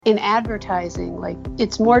In advertising, like,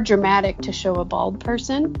 it's more dramatic to show a bald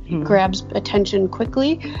person, grabs attention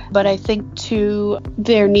quickly. But I think too,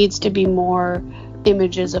 there needs to be more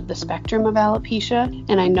images of the spectrum of alopecia.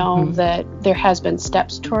 And I know that there has been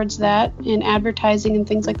steps towards that in advertising and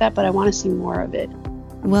things like that, but I want to see more of it.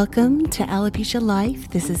 Welcome to Alopecia Life.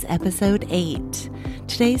 This is episode 8.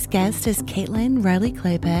 Today's guest is Caitlin Riley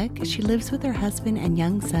Klebeck. She lives with her husband and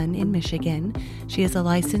young son in Michigan. She is a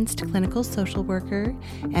licensed clinical social worker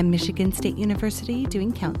at Michigan State University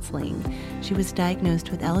doing counseling. She was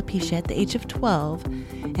diagnosed with alopecia at the age of 12,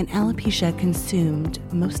 and alopecia consumed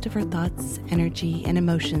most of her thoughts, energy, and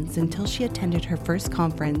emotions until she attended her first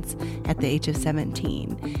conference at the age of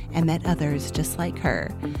 17 and met others just like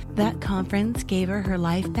her. That conference gave her her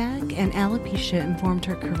life back, and alopecia informed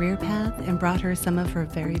her career path and brought her some of her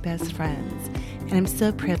very best friends. And I'm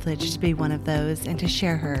so privileged to be one of those and to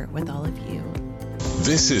share her with all of you.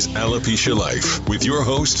 This is Alopecia Life with your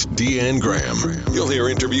host, Deanne Graham. You'll hear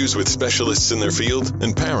interviews with specialists in their field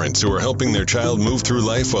and parents who are helping their child move through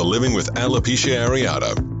life while living with alopecia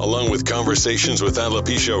areata, along with conversations with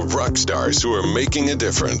alopecia rock stars who are making a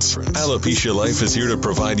difference. Alopecia Life is here to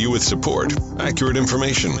provide you with support, accurate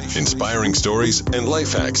information, inspiring stories, and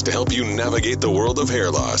life hacks to help you navigate the world of hair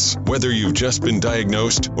loss. Whether you've just been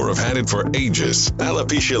diagnosed or have had it for ages,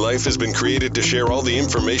 Alopecia Life has been created to share all the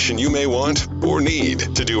information you may want or need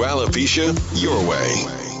to do alopecia your way.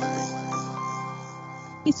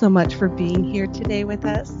 Thank you so much for being here today with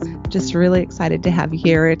us. Just really excited to have you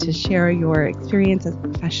here to share your experience as a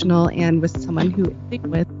professional and with someone who is living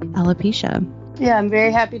with alopecia. Yeah, I'm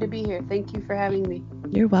very happy to be here. Thank you for having me.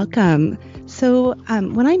 You're welcome. So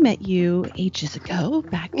when I met you ages ago,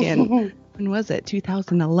 back in, when was it,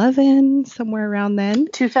 2011, somewhere around then?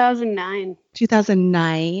 2009.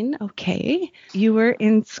 2009, okay. You were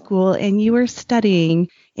in school and you were studying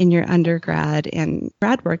in your undergrad and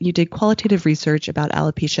grad work. You did qualitative research about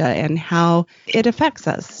alopecia and how it affects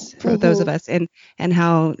us, for those of us, and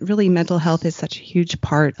how really mental health is such a huge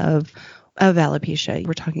part of alopecia.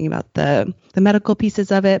 We're talking about the medical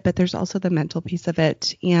pieces of it, but there's also the mental piece of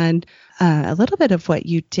it. And a little bit of what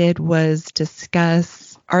you did was discuss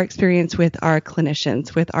our experience with our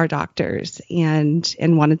clinicians, with our doctors, and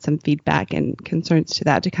wanted some feedback and concerns to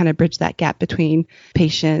that to kind of bridge that gap between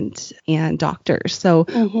patient and doctors. So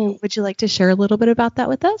would you like to share a little bit about that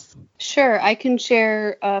with us? Sure. I can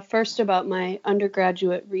share first about my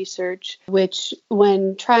undergraduate research, which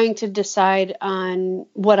when trying to decide on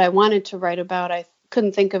what I wanted to write about, I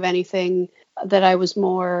couldn't think of anything that I was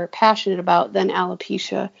more passionate about than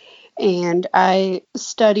alopecia. And I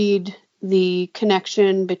studied the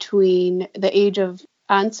connection between the age of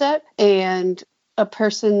onset and a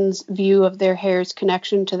person's view of their hair's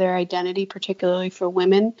connection to their identity, particularly for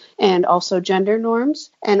women, and also gender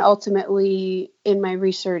norms. And ultimately, in my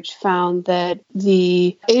research, found that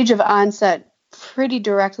the age of onset pretty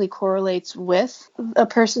directly correlates with a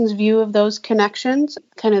person's view of those connections.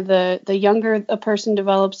 Kind of the younger a person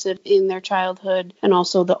develops it in their childhood, and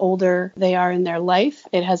also the older they are in their life,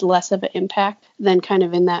 it has less of an impact than kind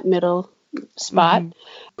of in that middle spot.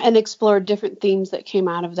 And explored different themes that came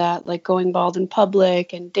out of that, like going bald in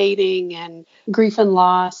public and dating and grief and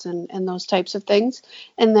loss and those types of things.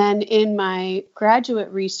 And then in my graduate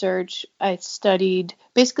research, I studied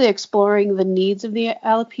basically exploring the needs of the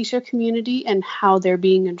alopecia community and how they're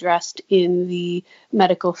being addressed in the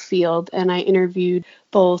medical field. And I interviewed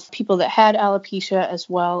both people that had alopecia as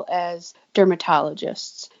well as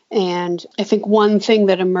dermatologists. And I think one thing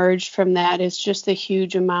that emerged from that is just the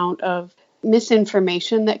huge amount of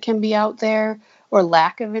misinformation that can be out there, or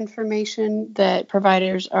lack of information that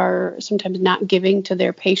providers are sometimes not giving to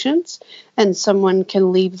their patients. And someone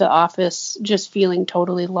can leave the office just feeling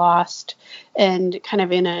totally lost and kind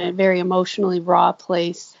of in a very emotionally raw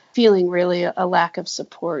place, feeling really a lack of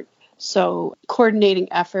support. So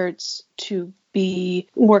coordinating efforts to be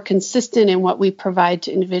more consistent in what we provide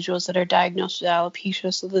to individuals that are diagnosed with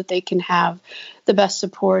alopecia so that they can have the best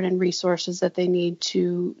support and resources that they need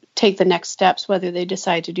to take the next steps, whether they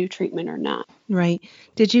decide to do treatment or not. Right.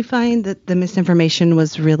 Did you find that the misinformation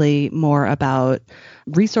was really more about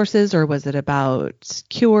resources, or was it about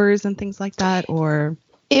cures and things like that? Or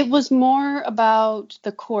it was more about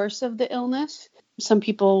the course of the illness. Some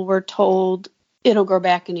people were told it'll grow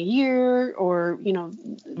back in a year, or,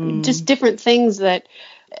 just different things that,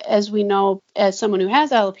 as we know, as someone who has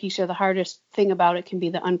alopecia, the hardest thing about it can be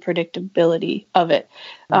the unpredictability of it.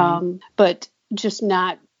 But just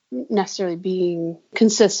not necessarily being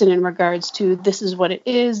consistent in regards to this is what it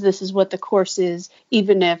is, this is what the course is,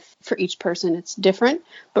 even if for each person it's different,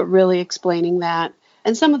 but really explaining that.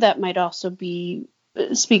 And some of that might also be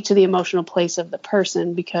speak to the emotional place of the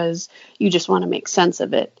person because you just want to make sense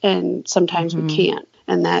of it. And sometimes we can't.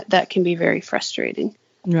 And that can be very frustrating.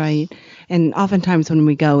 Right. And oftentimes when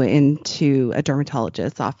we go into a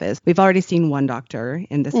dermatologist's office, we've already seen one doctor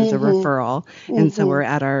and this is a referral. And so we're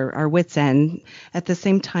at our wit's end. At the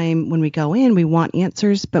same time, when we go in, we want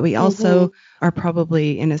answers, but we also are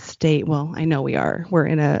probably in a state, well, I know we are. We're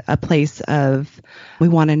in a place of, we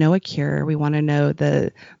want to know a cure. We want to know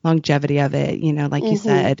the longevity of it. You know, like you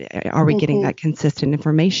said, are we getting that consistent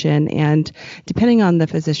information? And depending on the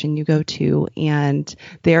physician you go to and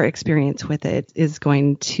their experience with it is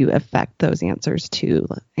going to affect those answers too.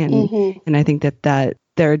 And I think that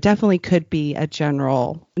there definitely could be a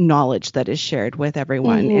general knowledge that is shared with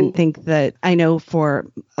everyone. And think that I know for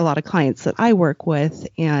a lot of clients that I work with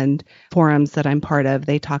and forums that I'm part of,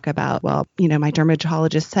 they talk about, well, you know, my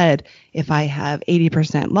dermatologist said if I have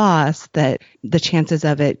 80% loss, that the chances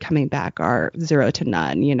of it coming back are 0 to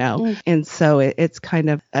none, you know? And so it's kind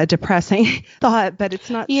of a depressing thought, but it's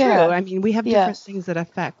not true. I mean, we have different things that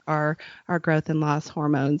affect our growth and loss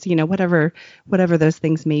hormones, you know, whatever those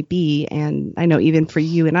things may be. And I know even for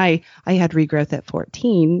you and I had regrowth at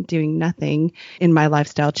 14 doing nothing in my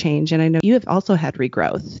lifestyle change. And I know you have also had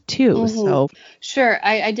regrowth too. So sure.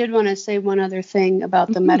 I did want to say one other thing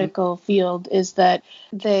about the medical field is that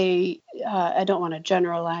they, I don't want to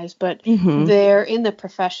generalize, but they're in the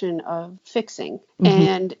profession of fixing.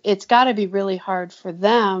 And it's got to be really hard for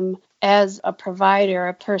them as a provider,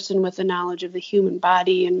 a person with the knowledge of the human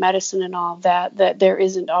body and medicine and all of that there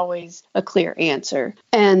isn't always a clear answer.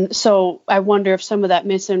 And so I wonder if some of that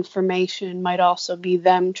misinformation might also be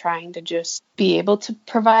them trying to just be able to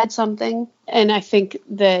provide something. And I think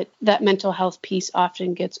that mental health piece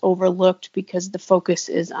often gets overlooked because the focus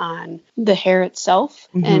is on the hair itself.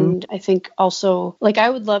 And I think also, like, I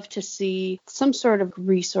would love to see some sort of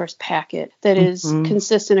resource packet that is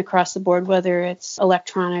consistent across the board, whether it's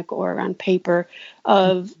electronic or on paper,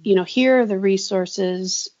 of, you know, here are the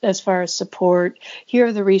resources as far as support. Here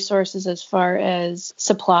are the resources as far as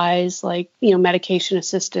supplies, like, you know, medication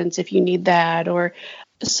assistance if you need that, or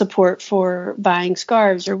support for buying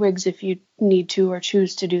scarves or wigs if you need to or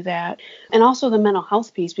choose to do that. And also the mental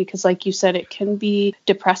health piece, because like you said, it can be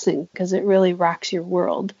depressing because it really rocks your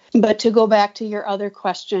world. But to go back to your other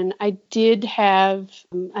question, I developed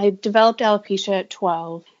alopecia at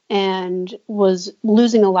 12 and was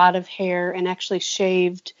losing a lot of hair and actually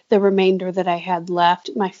shaved the remainder that I had left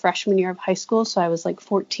my freshman year of high school. So I was like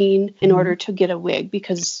 14 in order to get a wig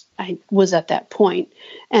because I was at that point.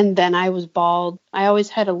 And then I was bald. I always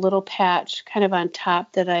had a little patch kind of on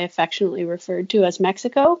top that I affectionately referred to as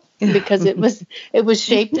Mexico because it was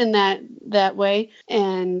shaped in that way.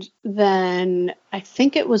 And then I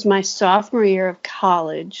think it was my sophomore year of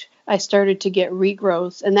college, I started to get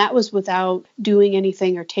regrowth, and that was without doing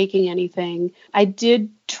anything or taking anything. I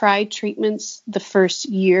did try treatments the first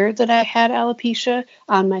year that I had alopecia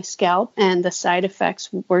on my scalp, and the side effects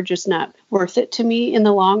were just not worth it to me in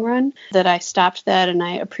the long run, that I stopped that. And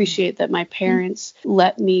I appreciate that my parents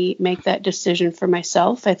let me make that decision for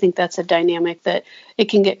myself. I think that's a dynamic that it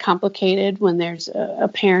can get complicated when there's a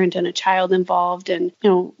parent and a child involved, and, you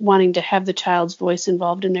know, wanting to have the child's voice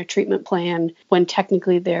involved in their treatment plan when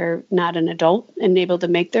technically they're not an adult and able to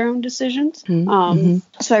make their own decisions.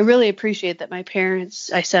 So I really appreciate that my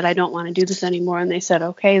parents, I said, I don't want to do this anymore. And they said,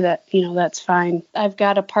 okay, that's fine. I've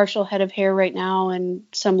got a partial head of hair right now and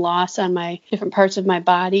some loss on my different parts of my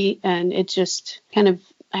body. And it just kind of,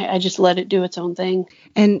 I just let it do its own thing.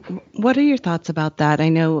 And what are your thoughts about that? I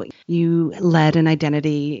know you led an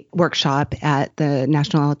identity workshop at the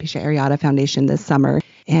National Alopecia Areata Foundation this summer,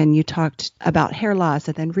 and you talked about hair loss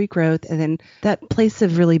and then regrowth and then that place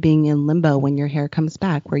of really being in limbo when your hair comes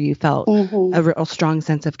back, where you felt a real strong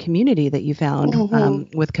sense of community that you found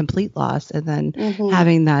with complete loss, and then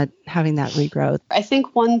having that regrowth. I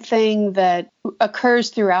think one thing that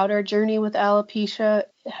occurs throughout our journey with alopecia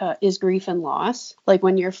is grief and loss. Like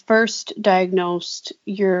when you're first diagnosed,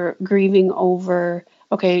 you're grieving over,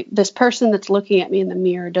 okay, this person that's looking at me in the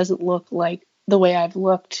mirror doesn't look like the way I've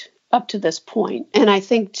looked up to this point. And I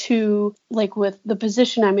think too, like with the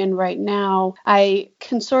position I'm in right now, I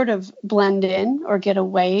can sort of blend in or get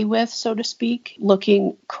away with, so to speak,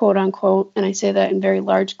 looking quote unquote, and I say that in very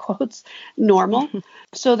large quotes, normal.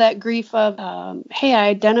 So that grief of, hey, I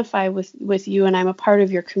identify with you and I'm a part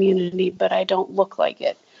of your community, but I don't look like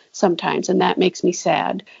it sometimes. And that makes me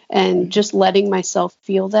sad. And just letting myself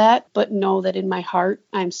feel that, but know that in my heart,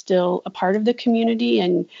 I'm still a part of the community.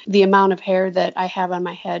 And the amount of hair that I have on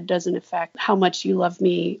my head doesn't affect how much you love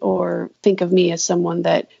me or think of me as someone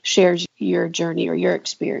that shares your journey or your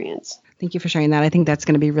experience. Thank you for sharing that. I think that's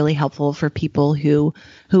going to be really helpful for people who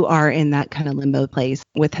are in that kind of limbo place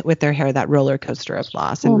with their hair, that roller coaster of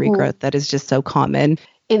loss and regrowth that is just so common.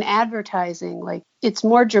 In advertising, like it's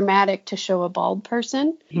more dramatic to show a bald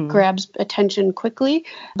person. It grabs attention quickly.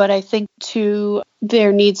 But I think too,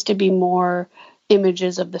 there needs to be more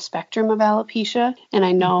images of the spectrum of alopecia. And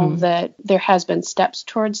I know that there has been steps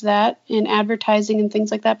towards that in advertising and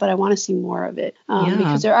things like that, but I want to see more of it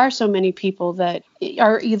because there are so many people that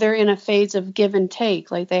are either in a phase of give and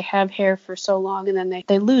take, like they have hair for so long and then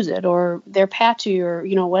they lose it, or they're patchy, or,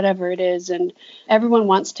 whatever it is. And everyone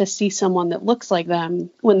wants to see someone that looks like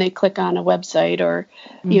them when they click on a website or,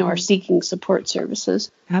 are seeking support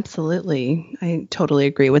services. Absolutely. I totally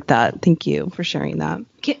agree with that. Thank you for sharing that.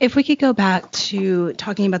 If we could go back to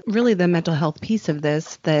talking about really the mental health piece of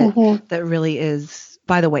this, that really is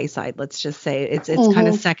by the wayside. Let's just say it's kind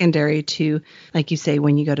of secondary to, like you say,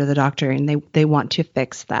 when you go to the doctor and they want to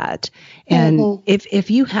fix that. And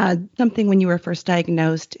if you had something when you were first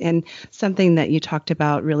diagnosed and something that you talked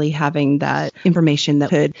about really having that information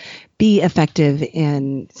that could be effective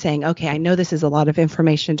in saying, okay, I know this is a lot of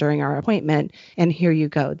information during our appointment, and here you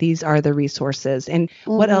go. These are the resources. And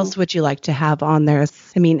what else would you like to have on there?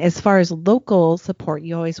 I mean, as far as local support,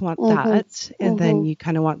 you always want that. And then you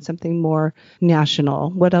kind of want something more national.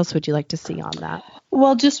 What else would you like to see on that?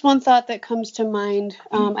 Well, just one thought that comes to mind.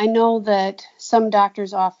 I know that some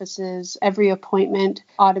doctors' offices, every appointment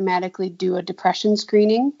automatically do a depression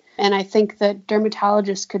screening. And I think that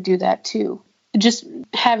dermatologists could do that too. Just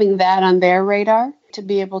having that on their radar to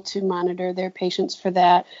be able to monitor their patients for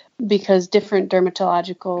that, because different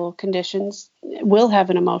dermatological conditions will have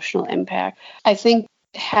an emotional impact. I think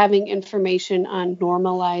having information on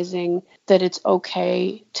normalizing that it's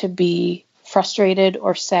okay to be frustrated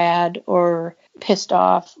or sad or pissed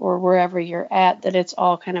off or wherever you're at, that it's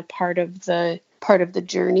all kind of part of the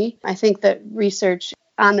journey. I think that research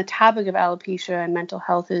on the topic of alopecia and mental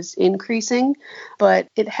health is increasing, but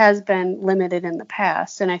it has been limited in the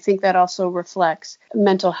past. And I think that also reflects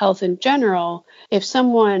mental health in general. If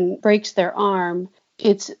someone breaks their arm,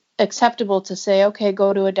 it's acceptable to say, okay,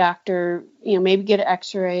 go to a doctor, maybe get an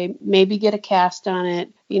x-ray, maybe get a cast on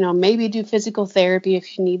it, maybe do physical therapy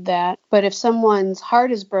if you need that. But if someone's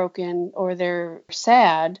heart is broken or they're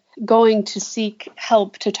sad, going to seek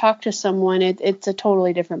help to talk to someone, it's a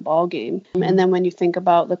totally different ballgame. And then when you think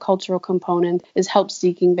about the cultural component is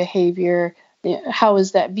help-seeking behavior, how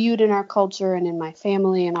is that viewed in our culture and in my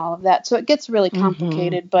family and all of that? So it gets really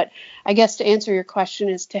complicated. But I guess to answer your question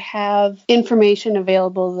is to have information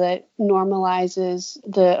available that normalizes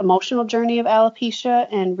the emotional journey of alopecia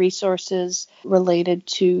and resources related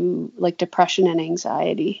to like depression and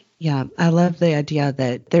anxiety. Yeah, I love the idea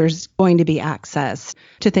that there's going to be access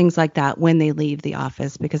to things like that when they leave the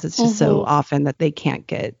office, because it's just so often that they can't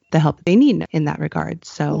get the help they need in that regard.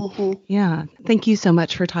 So, yeah, thank you so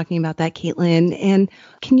much for talking about that, Caitlin. And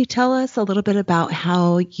can you tell us a little bit about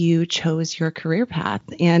how you chose your career path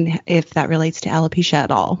and if that relates to alopecia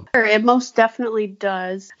at all? Sure, it most definitely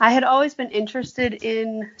does. I had always been interested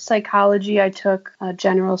in psychology. I took a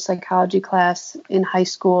general psychology class in high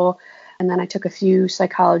school. And then I took a few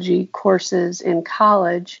psychology courses in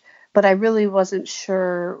college, but I really wasn't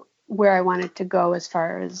sure where I wanted to go as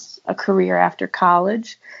far as a career after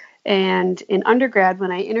college. And in undergrad,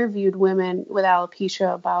 when I interviewed women with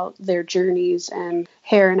alopecia about their journeys and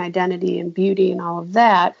hair and identity and beauty and all of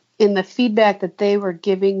that, in the feedback that they were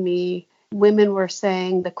giving me, women were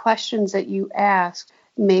saying the questions that you asked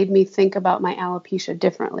made me think about my alopecia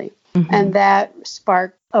differently. And that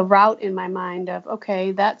sparked a route in my mind of,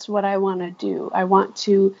 okay, that's what I want to do. I want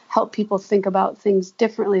to help people think about things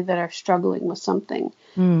differently that are struggling with something.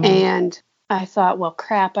 And I thought, well,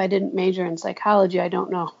 crap, I didn't major in psychology. I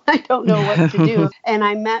don't know what to do. And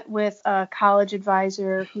I met with a college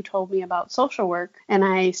advisor who told me about social work. And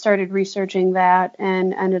I started researching that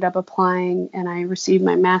and ended up applying. And I received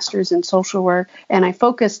my master's in social work. And I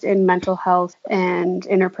focused in mental health and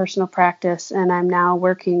interpersonal practice. And I'm now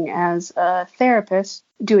working as a therapist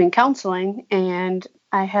doing counseling. And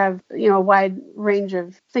I have, a wide range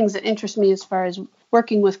of things that interest me as far as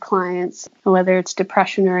working with clients, whether it's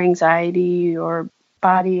depression or anxiety or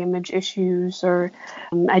body image issues or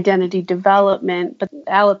identity development. But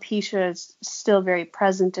alopecia is still very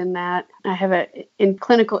present in that. I have a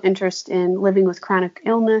clinical interest in living with chronic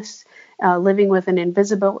illness, living with an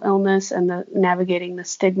invisible illness and navigating the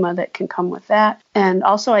stigma that can come with that. And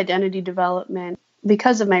also identity development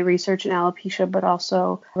because of my research in alopecia, but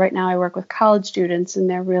also right now I work with college students and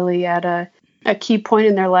they're really at a key point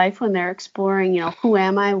in their life when they're exploring, who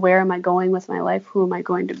am I? Where am I going with my life? Who am I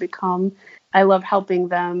going to become? I love helping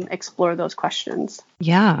them explore those questions.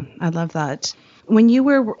 Yeah, I love that. When you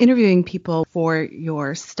were interviewing people for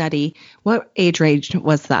your study, what age range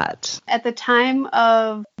was that? At the time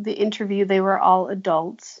of the interview, they were all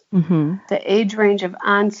adults. Mm-hmm. The age range of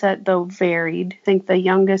onset, though, varied. I think the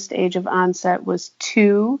youngest age of onset was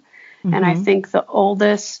 2. Mm-hmm. And I think the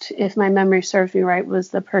oldest, if my memory serves me right, was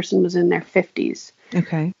the person was in their 50s.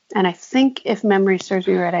 Okay. And I think, if memory serves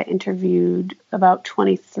me right, I interviewed about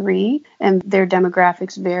 23, and their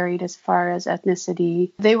demographics varied as far as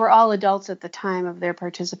ethnicity. They were all adults at the time of their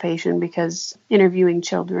participation, because interviewing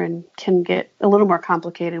children can get a little more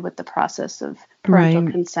complicated with the process of parental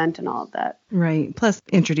consent and all of that. Right. Plus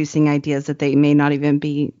introducing ideas that they may not even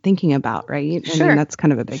be thinking about, right? Sure. I mean, that's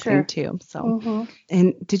kind of a big thing too. So,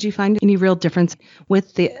 And did you find any real difference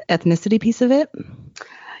with the ethnicity piece of it?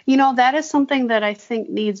 That is something that I think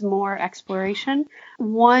needs more exploration.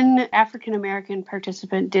 One African-American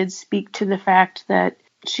participant did speak to the fact that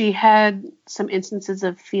she had some instances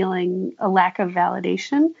of feeling a lack of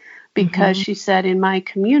validation, because she said, in my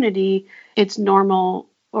community, it's normal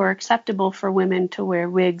or acceptable for women to wear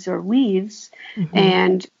wigs or weaves.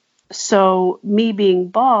 And so me being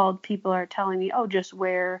bald, people are telling me, oh, just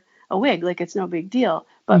wear a wig, like it's no big deal.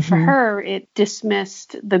 But for her, it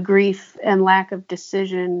dismissed the grief and lack of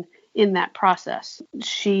decision in that process.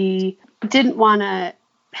 She didn't want to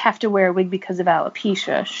have to wear a wig because of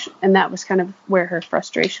alopecia, and that was kind of where her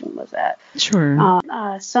frustration was at. Sure.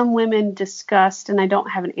 Some women discussed, and I don't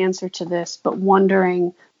have an answer to this, but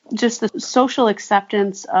wondering just the social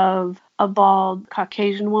acceptance of a bald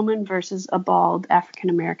Caucasian woman versus a bald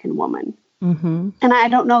African-American woman. And I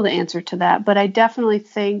don't know the answer to that, but I definitely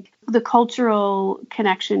think the cultural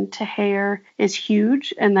connection to hair is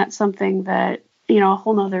huge. And that's something that, a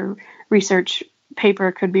whole nother research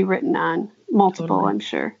paper could be written on, multiple, totally. I'm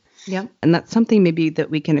sure. Yep. And that's something maybe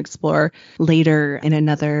that we can explore later in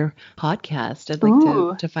another podcast. I'd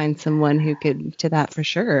like to find someone who could do that for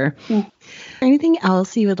sure. Anything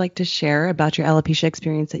else you would like to share about your alopecia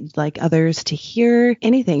experience that you'd like others to hear?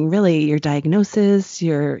 Anything really, your diagnosis,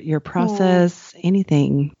 your process,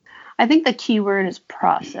 anything. I think the key word is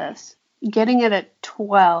process. Getting it at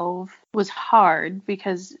 12 was hard,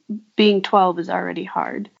 because being 12 is already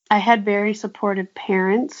hard. I had very supportive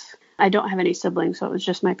parents. I don't have any siblings, so it was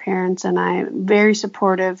just my parents, and I'm very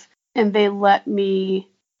supportive, and they let me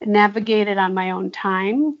navigate it on my own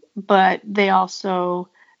time, but they also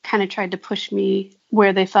kind of tried to push me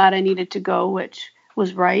where they thought I needed to go, which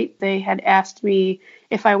was right. They had asked me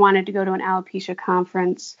if I wanted to go to an alopecia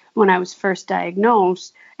conference when I was first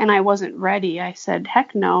diagnosed, and I wasn't ready. I said,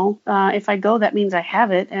 heck no. If I go, that means I have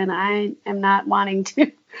it, and I am not wanting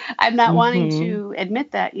to. I'm not wanting to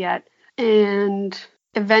admit that yet. And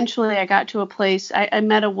eventually I got to a place, I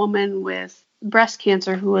met a woman with breast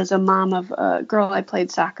cancer who was a mom of a girl I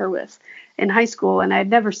played soccer with in high school, and I'd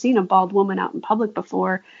never seen a bald woman out in public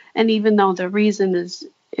before. And even though the reason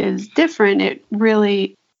is different, it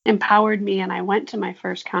really empowered me, and I went to my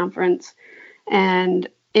first conference, and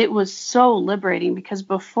it was so liberating, because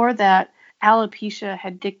before that, alopecia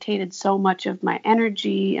had dictated so much of my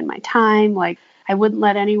energy and my time. Like, I wouldn't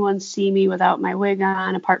let anyone see me without my wig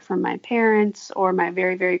on, apart from my parents or my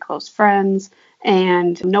very, very close friends,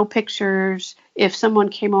 and no pictures. If someone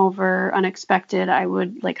came over unexpected, I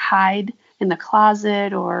would hide in the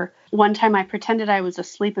closet, or one time I pretended I was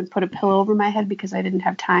asleep and put a pillow over my head because I didn't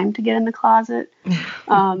have time to get in the closet.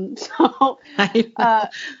 I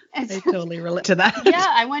totally relate to that. Yeah,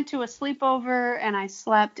 I went to a sleepover and I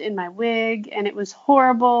slept in my wig, and it was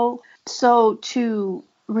horrible. So to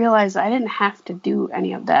realize I didn't have to do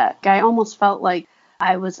any of that, I almost felt like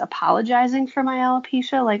I was apologizing for my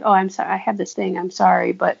alopecia, like, oh, I'm sorry, I have this thing, I'm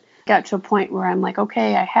sorry. But got to a point where I'm like,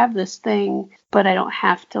 okay, I have this thing, but I don't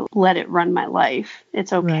have to let it run my life.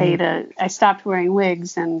 It's okay I stopped wearing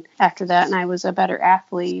wigs, and after that, and I was a better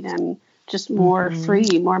athlete and just more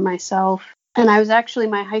free, more myself. And I was actually,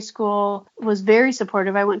 my high school was very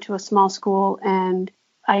supportive. I went to a small school, and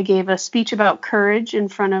I gave a speech about courage in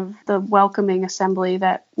front of the welcoming assembly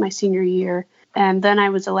that my senior year. And then I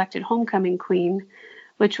was elected homecoming queen,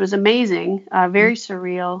 which was amazing, very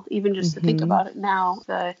surreal, even just to think about it now.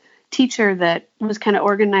 The teacher that was kind of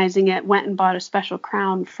organizing it went and bought a special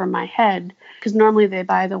crown for my head, because normally they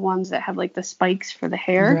buy the ones that have the spikes for the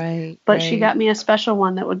hair. But she got me a special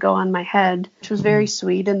one that would go on my head, which was very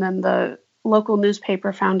sweet. And then the local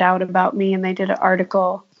newspaper found out about me, and they did an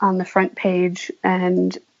article on the front page,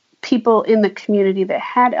 and people in the community that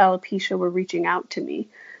had alopecia were reaching out to me.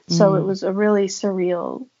 So it was a really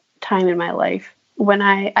surreal time in my life. When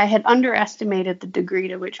I had underestimated the degree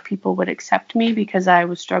to which people would accept me, because I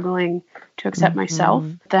was struggling to accept myself.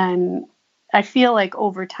 Then I feel like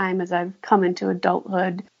over time, as I've come into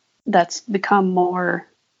adulthood, that's become more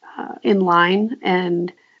in line.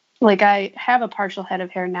 And like, I have a partial head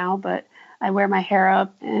of hair now, but I wear my hair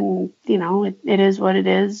up, and, you know, it is what it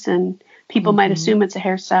is. And people might assume it's a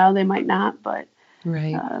hairstyle. They might not, but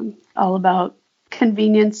all about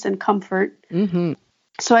convenience and comfort. Mm-hmm.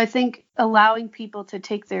 So I think allowing people to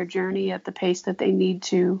take their journey at the pace that they need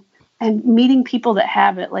to, and meeting people that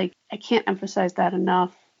have it, like, I can't emphasize that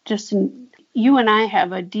enough. You and I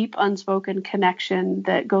have a deep unspoken connection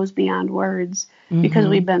that goes beyond words because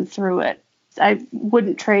we've been through it. I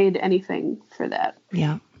wouldn't trade anything for that.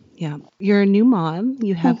 Yeah. Yeah. You're a new mom.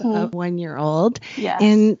 You have a 1-year-old. Yes.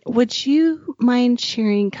 And would you mind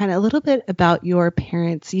sharing kind of a little bit about your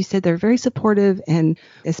parents? You said they're very supportive, and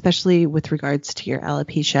especially with regards to your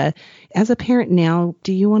alopecia. As a parent now,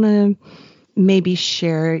 do you want to maybe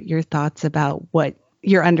share your thoughts about what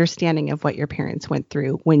your understanding of what your parents went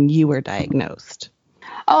through when you were diagnosed?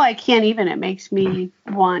 Oh, I can't even. It makes me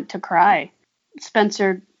want to cry.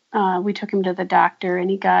 Spencer, we took him to the doctor,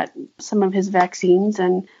 and he got some of his vaccines,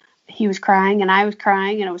 and he was crying and I was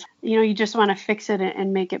crying, and it was, you know, you just want to fix it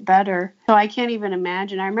and make it better. So I can't even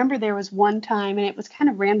imagine. I remember there was one time, and it was kind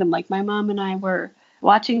of random. Like, my mom and I were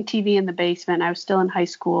watching TV in the basement. I was still in high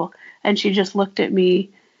school, and she just looked at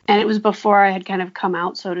me, and it was before I had kind of come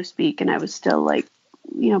out, so to speak. And I was still, like,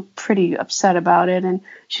 you know, pretty upset about it. And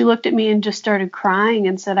she looked at me and just started crying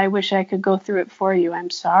and said, "I wish I could go through it for you. I'm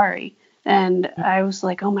sorry." And I was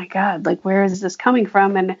like, oh my God, like, where is this coming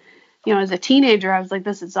from? And, you know, as a teenager, I was like,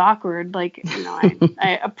 this is awkward. Like, you know,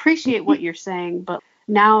 I appreciate what you're saying, but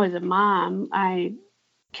now as a mom, I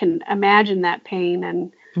can imagine that pain.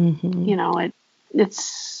 And, you know,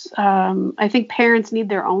 it's I think parents need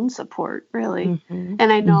their own support, really. And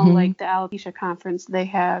I know, like, the Alopecia Conference, they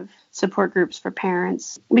have support groups for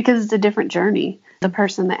parents because it's a different journey, the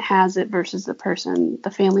person that has it versus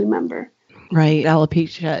the family member. Right.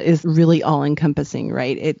 Alopecia is really all encompassing,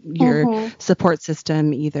 right? Your support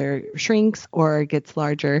system either shrinks or gets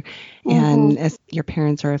larger. And as your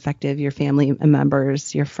parents are affected, your family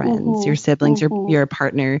members, your friends, your siblings, your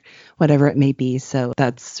partner, whatever it may be. So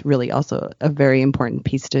that's really also a very important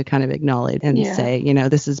piece to kind of acknowledge and say, you know,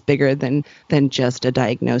 this is bigger than just a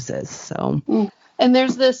diagnosis. So. And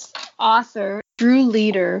there's this author, Drew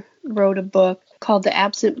Leder, wrote a book called The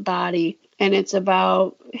Absent Body. And it's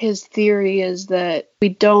about, his theory is that we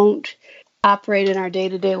don't operate in our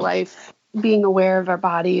day-to-day life being aware of our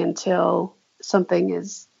body until something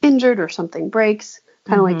is injured or something breaks.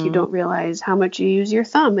 Kind of like you don't realize how much you use your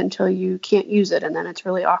thumb until you can't use it. And then it's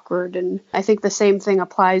really awkward. And I think the same thing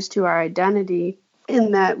applies to our identity,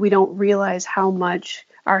 in that we don't realize how much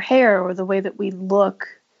our hair or the way that we look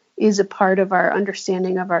is a part of our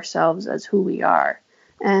understanding of ourselves as who we are.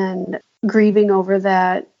 And grieving over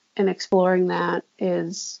that and exploring that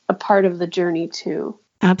is a part of the journey too.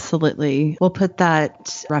 Absolutely. We'll put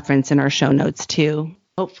that reference in our show notes too.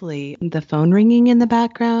 Hopefully the phone ringing in the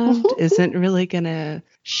background isn't really going to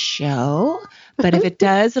show, but if it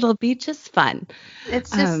does, it'll be just fun.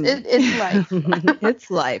 It's just,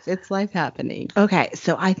 it's life. It's life happening. Okay.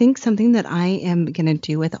 So I think something that I am going to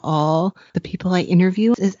do with all the people I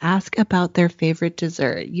interview is ask about their favorite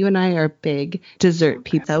dessert. You and I are big dessert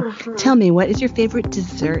people. So tell me, what is your favorite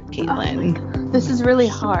dessert, Caitlin? This is really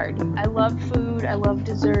hard. I love food. I love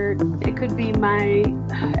dessert. It could be my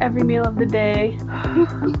every meal of the day.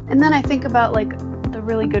 And then I think about, like, the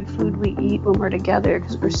really good food we eat when we're together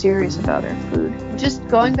because we're serious about our food. Just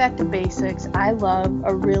going back to basics, I love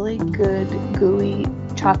a really good gooey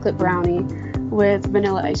chocolate brownie with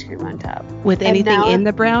vanilla ice cream on top. With anything in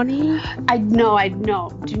the brownie?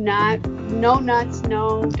 Do not, no nuts,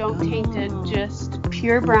 don't taint it, just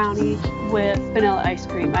pure brownie with vanilla ice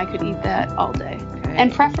cream. I could eat that all day. Okay.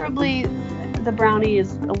 And preferably the brownie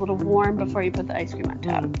is a little warm before you put the ice cream on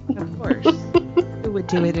top. Of course. Who would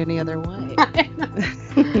do it any other way?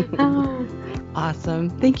 Awesome.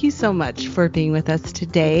 Thank you so much for being with us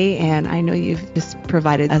today. And I know you've just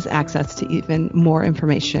provided us access to even more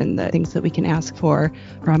information, the things that we can ask for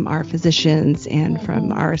from our physicians and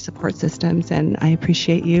from our support systems. And I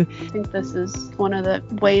appreciate you. I think this is one of the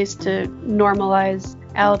ways to normalize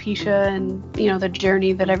alopecia and, you know, the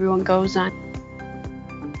journey that everyone goes on.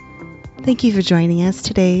 Thank you for joining us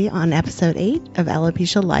today on episode 8 of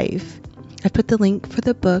Alopecia Life. I put the link for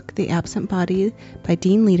the book, The Absent Body by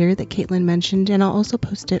Dean Leder, that Caitlin mentioned, and I'll also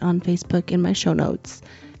post it on Facebook in my show notes.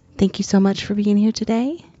 Thank you so much for being here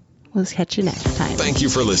today. We'll catch you next time. Thank you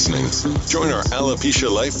for listening. Join our Alopecia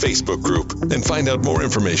Life Facebook group and find out more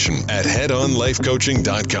information at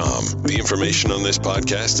headonlifecoaching.com. The information on this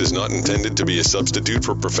podcast is not intended to be a substitute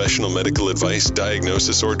for professional medical advice,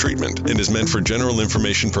 diagnosis, or treatment, and is meant for general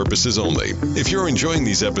information purposes only. If you're enjoying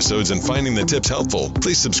these episodes and finding the tips helpful,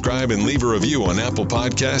 please subscribe and leave a review on Apple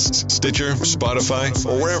Podcasts, Stitcher, Spotify,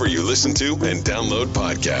 or wherever you listen to and download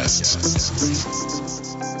podcasts.